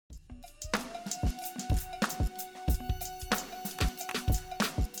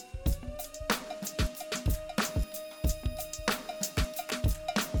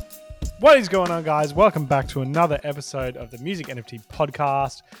What is going on, guys? Welcome back to another episode of the Music NFT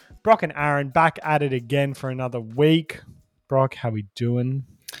podcast. Brock and Aaron back at it again for another week. Brock, how we doing?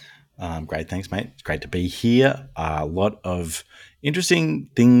 Great, thanks, mate. It's great to be here. A lot of interesting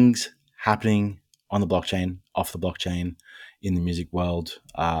things happening on the blockchain, off the blockchain, in the music world.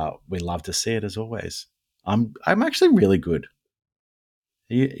 We love to see it as always. I'm actually really good.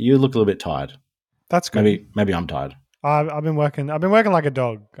 You look a little bit tired. That's good. Maybe I'm tired. I've been working like a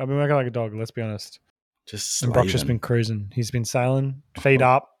dog. Let's be honest. And Brock's just been cruising. He's been sailing, feet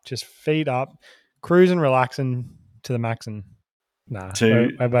up, cruising, relaxing to the maxing. Nah,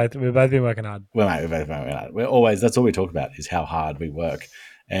 we've both been working hard. Well, mate, we've both been working hard. We're always, that's all we talk about is how hard we work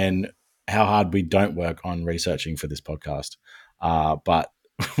and how hard we don't work on researching for this podcast. But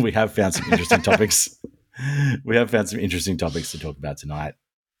we have found some interesting topics. We have found some interesting topics to talk about tonight.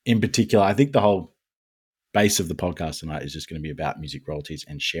 In particular, I think the whole base of the podcast tonight is just going to be about music royalties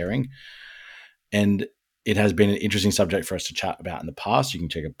and sharing. And it has been an interesting subject for us to chat about in the past. You can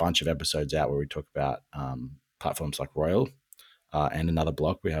check a bunch of episodes out where we talk about platforms like Royal and another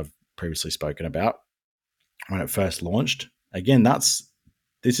block we have previously spoken about when it first launched. Again, this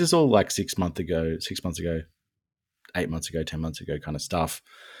is all like 6 months ago, 8 months ago, 10 months ago kind of stuff.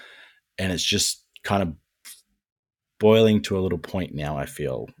 And it's just kind of boiling to a little point now, I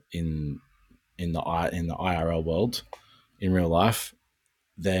feel, in the IRL world, in real life.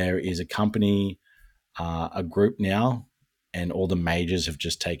 There is a company, a group now, and all the majors have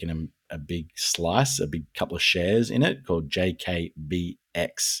just taken a big slice, a big couple of shares in it called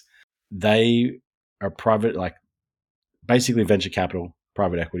JKBX. They are private, like basically venture capital,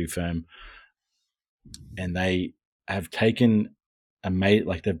 private equity firm, and they have taken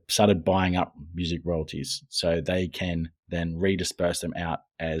they've started buying up music royalties so they can then redisperse them out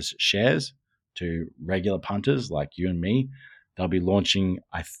as shares to regular punters like you and me. They'll be launching,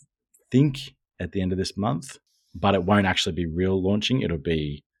 I think, at the end of this month, but it won't actually be real launching. It'll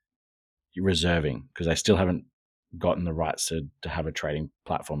be reserving because they still haven't gotten the rights to have a trading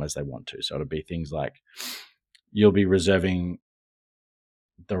platform as they want to. So it'll be things like you'll be reserving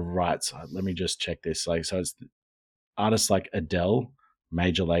the rights. Let me just check this. So it's artists like Adele,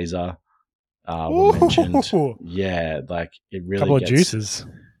 Major Lazer were mentioned. Yeah, like it really couple of juices.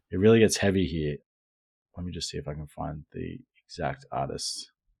 It really gets heavy here. Let me just see if I can find the exact artists.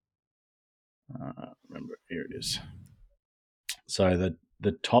 Remember, here it is. So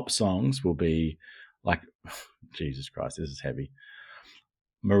the top songs will be like, Jesus Christ, this is heavy.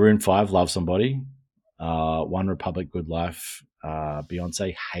 Maroon 5, Love Somebody. One Republic, Good Life.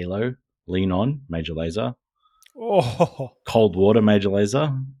 Beyonce, Halo. Lean On, Major Lazer. Cold Water, Major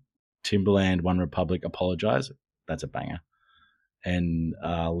Lazer. Timberland, One Republic, Apologize. That's a banger. And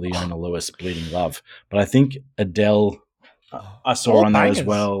Leona Lewis, Bleeding Love. But I think Adele, I saw on there as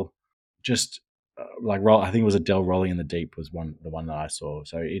well. Just I think it was Adele, Rolling in the Deep was the one that I saw.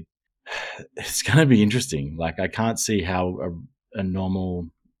 So it's going to be interesting. Like I can't see how a normal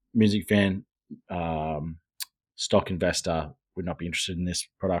music fan, stock investor would not be interested in this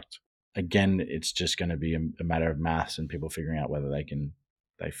product. Again, it's just going to be a matter of maths and people figuring out whether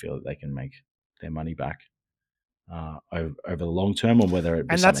they feel that they can make their money back over the long term, or whether it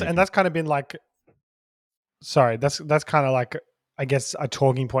be that's kind of been like, sorry, that's kind of like, I guess, a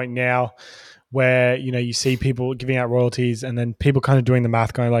talking point now where, you know, you see people giving out royalties and then people kind of doing the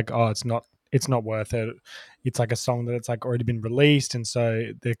math going like, oh, it's not worth it. It's like a song that it's like already been released. And so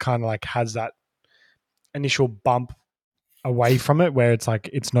there kind of like has that initial bump away from it where it's like,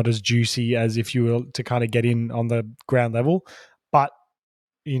 it's not as juicy as if you were to kind of get in on the ground level. But,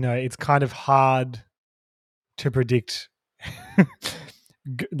 you know, it's kind of hard to predict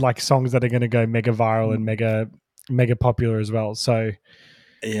like songs that are going to go mega viral and mega popular as well. So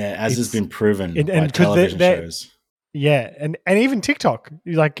yeah, as has been proven by television shows. Yeah, and even TikTok,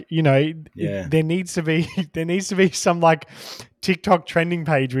 like, you know, there needs to be some like TikTok trending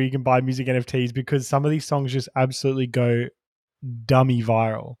page where you can buy music NFTs because some of these songs just absolutely go dummy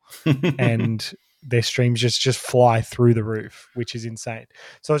viral and their streams just fly through the roof, which is insane.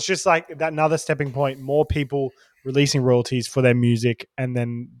 So it's just like that another stepping point, more people releasing royalties for their music, and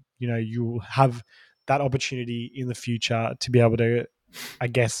then, you know, you have that opportunity in the future to be able to, I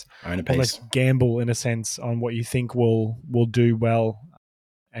guess, almost gamble in a sense on what you think will do well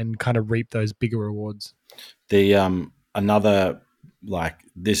and kind of reap those bigger rewards. The another, like,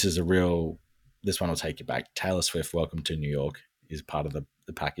 this one will take you back. Taylor Swift, Welcome to New York is part of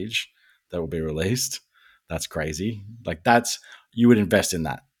the package that will be released. That's crazy. Like, you would invest in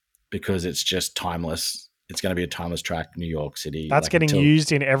that because it's just timeless. it's going to be a timeless track, New York City. That's like, getting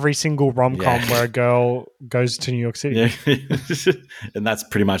used in every single rom-com where a girl goes to New York City. Yeah. And that's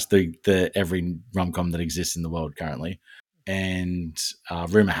pretty much the every rom-com that exists in the world currently. And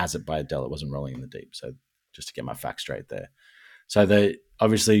Rumor Has It by Adele, it wasn't Rolling in the Deep. So just to get my facts straight there. So the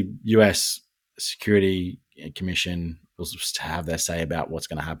obviously US Security Commission will have their say about what's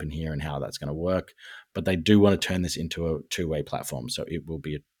going to happen here and how that's going to work. But they do want to turn this into a two-way platform. So it will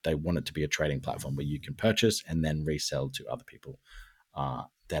be they want it to be a trading platform where you can purchase and then resell to other people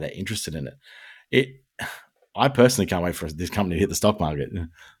that are interested in it. I personally can't wait for this company to hit the stock market.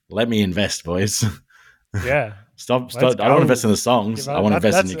 Let me invest, boys. Yeah. Stop. I don't want to invest in the songs. I want to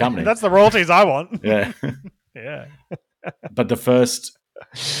invest in your company. That's the royalties I want. Yeah. Yeah. But the first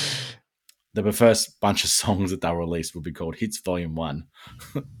bunch of songs that they'll release will be called Hits Volume 1.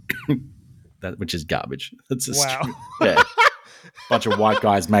 Which is garbage. That's a bunch of white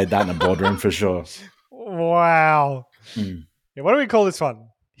guys made that in a boardroom for sure. Wow. Yeah, what do we call this one?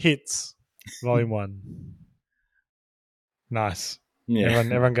 Hits Volume 1. Nice. Yeah.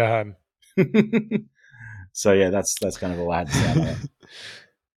 Everyone go home. So yeah, that's kind of all I had to say about it.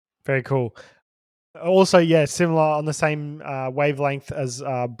 Very cool. Also, yeah, similar on the same wavelength as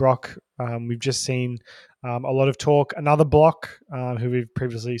Brock. We've just seen a lot of talk. Another block who we've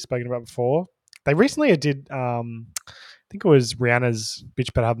previously spoken about before. They recently did, I think it was Rihanna's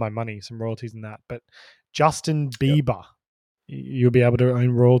Bitch Better Have My Money, some royalties in that. But Justin Bieber, you'll be able to own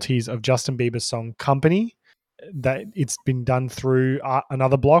royalties of Justin Bieber's song Company. That it's been done through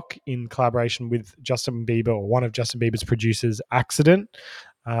another block in collaboration with Justin Bieber or one of Justin Bieber's producers, Accident.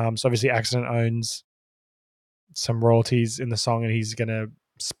 So obviously Accident owns some royalties in the song and he's going to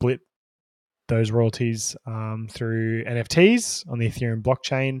split those royalties through NFTs on the Ethereum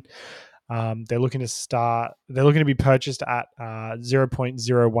blockchain. They're looking to be purchased at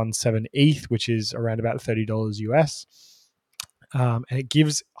 0.017 ETH, which is around about $30 US. And it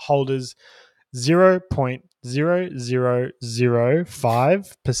gives holders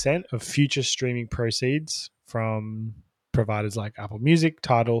 0.0005% of future streaming proceeds from providers like Apple Music,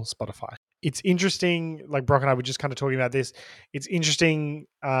 Tidal, Spotify. It's interesting, like Brock and I were just kind of talking about this. It's interesting.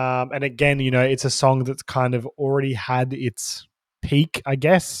 And again, it's a song that's kind of already had its peak, I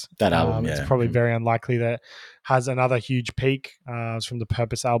guess. That album, It's probably very unlikely that it has another huge peak. It's from the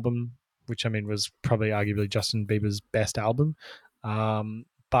Purpose album, which I mean was probably arguably Justin Bieber's best album.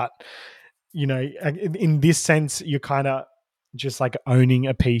 But in this sense, you're kind of just like owning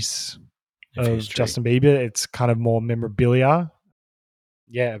a piece of history. Justin Bieber. It's kind of more memorabilia,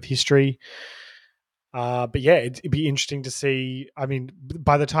 of history. But yeah, it'd be interesting to see. I mean,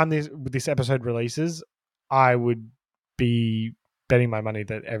 by the time this episode releases, I would be betting my money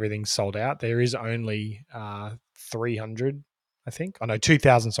that everything's sold out. There is only 300, I think. Oh no,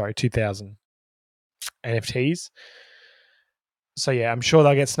 2,000. Sorry, 2,000 NFTs. So yeah, I'm sure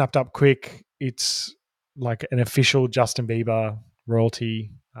they'll get snapped up quick. It's like an official Justin Bieber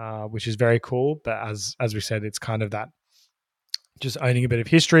royalty, which is very cool. But as we said, it's kind of that just owning a bit of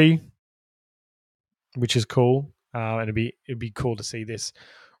history, which is cool. And it'd be cool to see this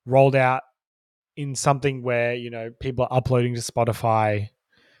rolled out in something where people are uploading to Spotify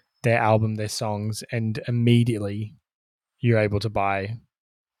their album, their songs, and immediately you're able to buy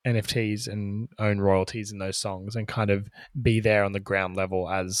NFTs and own royalties in those songs and kind of be there on the ground level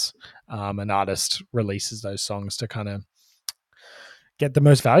as an artist releases those songs to kind of get the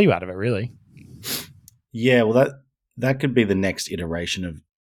most value out of it, really. Yeah, well, that could be the next iteration of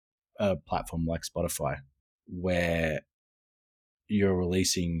a platform like Spotify where you're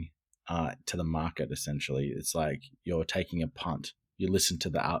releasing to the market, essentially. It's like you're taking a punt. You listen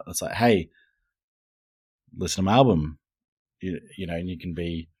to it's like, hey, listen to my album. And you can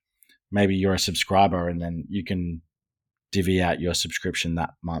be, maybe you're a subscriber and then you can divvy out your subscription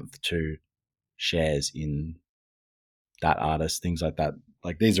that month to shares in that artist, things like that.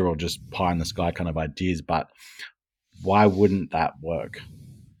 Like these are all just pie in the sky kind of ideas, but why wouldn't that work?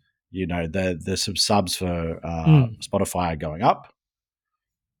 The subs for Spotify are going up.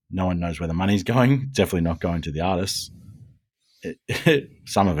 No one knows where the money's going. Definitely not going to the artists.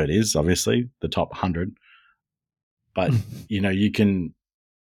 Some of it is obviously the top 100, but you can,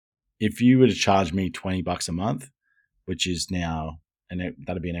 if you were to charge me $20 a month, which is now, and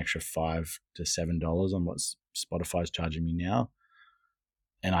that'd be an extra $5 to $7 on what Spotify's charging me now,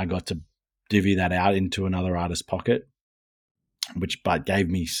 and I got to divvy that out into another artist's pocket, but gave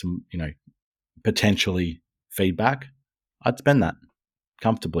me some, potentially feedback, I'd spend that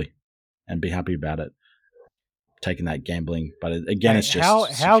comfortably and be happy about it. Taking that gambling, but again, it's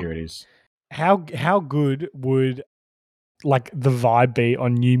just securities. How good would like the vibe be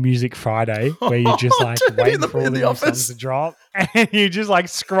on New Music Friday, where you're just like waiting for all the new songs to drop, and you just like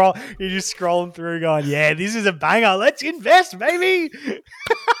you're just scrolling through, going, "Yeah, this is a banger. Let's invest, baby."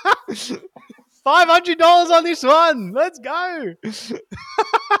 $500 on this one. Let's go.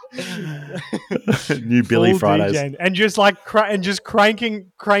 New Billy Fridays. DJing. And just like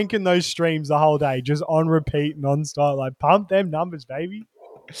cranking those streams the whole day, just on repeat, nonstop. Like pump them numbers, baby.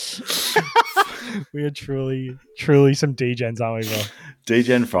 We are truly some DJs, aren't we, bro?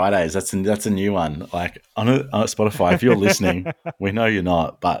 DJing Fridays. That's a new one. Like on Spotify, if you're listening, we know you're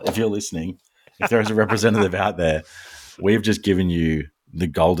not, but if you're listening, if there is a representative out there, we've just given you the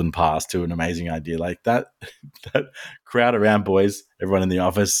golden pass to an amazing idea like that. That crowd around, boys, everyone in the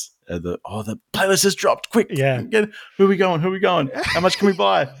office. The playlist has dropped. Quick, yeah. Who are we going? How much can we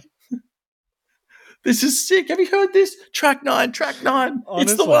buy? This is sick. Have you heard this? Track 9. Honestly.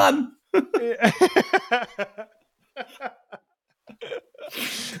 It's the one.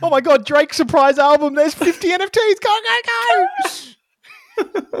 Oh my God, Drake's surprise album. There's 50 NFTs. Go.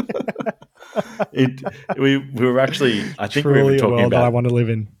 We were actually, I think we were talking about, I want to live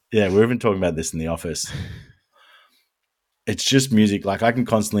in. Yeah, we were even talking about this in the office. It's just music. Like I can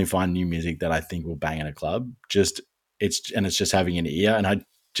constantly find new music that I think will bang in a club. It's just having an ear, and I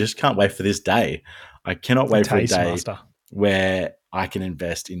just can't wait for this day. I cannot wait for a day where I can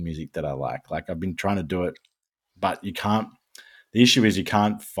invest in music that I like. Like I've been trying to do it, but you can't. The issue is you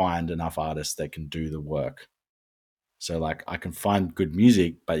can't find enough artists that can do the work. So like I can find good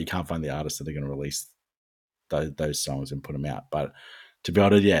music, but you can't find the artists that are going to release those songs and put them out. But to be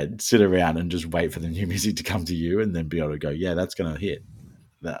able to, sit around and just wait for the new music to come to you and then be able to go, yeah, that's going to hit.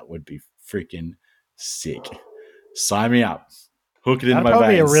 That would be freaking sick. Sign me up. Hook it into my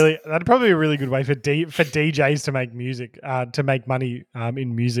veins. That'd probably be a really good way for DJs to make music, to make money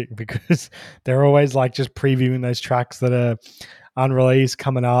in music, because they're always like just previewing those tracks that are unreleased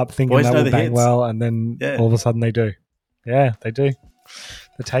coming up, thinking that will bang well, and then all of a sudden they do. Yeah, they do.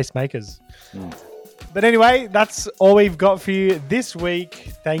 The taste makers. Mm. But anyway, that's all we've got for you this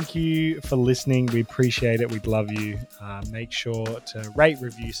week. Thank you for listening. We appreciate it. We'd love you. Make sure to rate,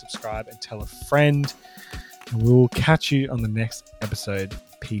 review, subscribe, and tell a friend. And we'll catch you on the next episode.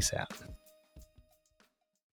 Peace out.